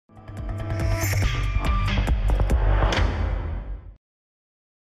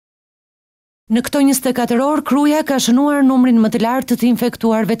Në këto 24 orë, Kruja ka shënuar numrin më të lartë të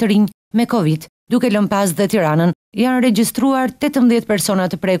infektuarve të rinj me Covid, duke lënë pas dhe Tiranën. Janë regjistruar 18 persona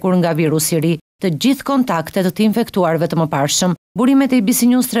të prekur nga virusi i ri, të gjithë kontaktet të infektuarve të mëparshëm. Burimet e IBC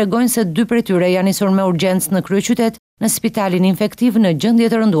News tregojnë se 2 prej tyre janë nisur me urgjencë në kryeqytet, në spitalin Infektiv në gjendje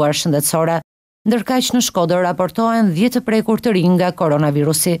të rënduar shëndetësore. Ndërkaq në Shkoder raportohen 10 të prekur të rinj nga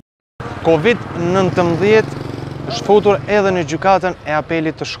koronavirusi. Covid-19 është futur edhe në gjykatën e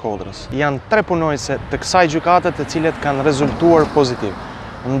Apelit të Shkodrës. Janë 3 punojëse të kësaj gjykate të cilët kanë rezultuar pozitiv,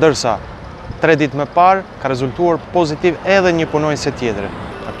 ndërsa 3 ditë më parë ka rezultuar pozitiv edhe një punojëse tjetër.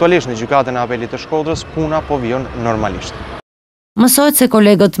 Aktualisht në gjykatën e Apelit të Shkodrës puna po vjen normalisht. Mësohet se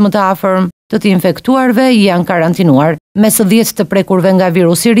kolegët më të afërm të infektuarve janë karantinuar. Mes 10 të prekurve nga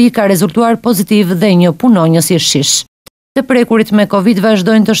virusi i ri ka rezultuar pozitiv dhe një punonjës i shish. Të prekurit me Covid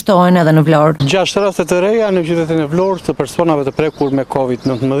vazhdojnë të shtohen edhe në Vlorë. 6 raste të reja në qytetin e Vlorës të personave të prekur me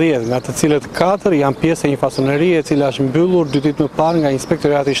Covid-19, nga të cilët 4 janë pjesë e një fasonerie e cila është mbyllur 2 ditë më parë nga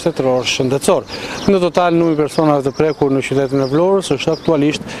Inspektorati Shtetëror Shëndetësor. Në total, numri personave të prekur në qytetin e Vlorës është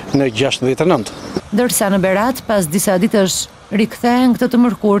aktualisht në 69. Ndërsa në Berat, pas disa ditësh, rikthehen këtë të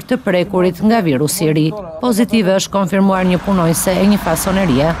mërkur të prekurit nga virusi i ri. Pozitive është konfirmuar një punojse e një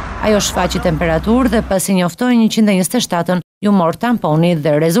fasonerie. Ajo shfaqi temperaturë dhe pasi njoftoi 127-ën, ju mor tamponi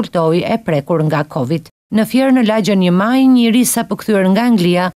dhe rezultoi e prekur nga Covid. Në Fier në lagjen 1 maj, njëri sapo kthyer nga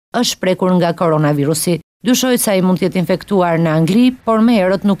Anglia është prekur nga koronavirusi. Dyshohet se ai mund të jetë infektuar në Angli, por më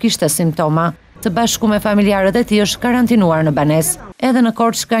herët nuk kishte simptoma. Të bashku me familjarët e tij është karantinuar në banesë. Edhe në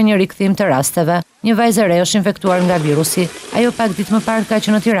Korçë ka një rikthim të rasteve. Një vajzë e re është infektuar nga virusi. Ajo pak ditë më parë ka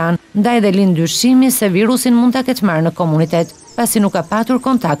qenë në Tiranë, ndaj dhe lind dyshimi se virusin mund ta ketë marrë në komunitet, pasi nuk ka patur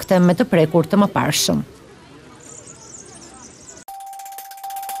kontakte me të prekur të mëparshëm.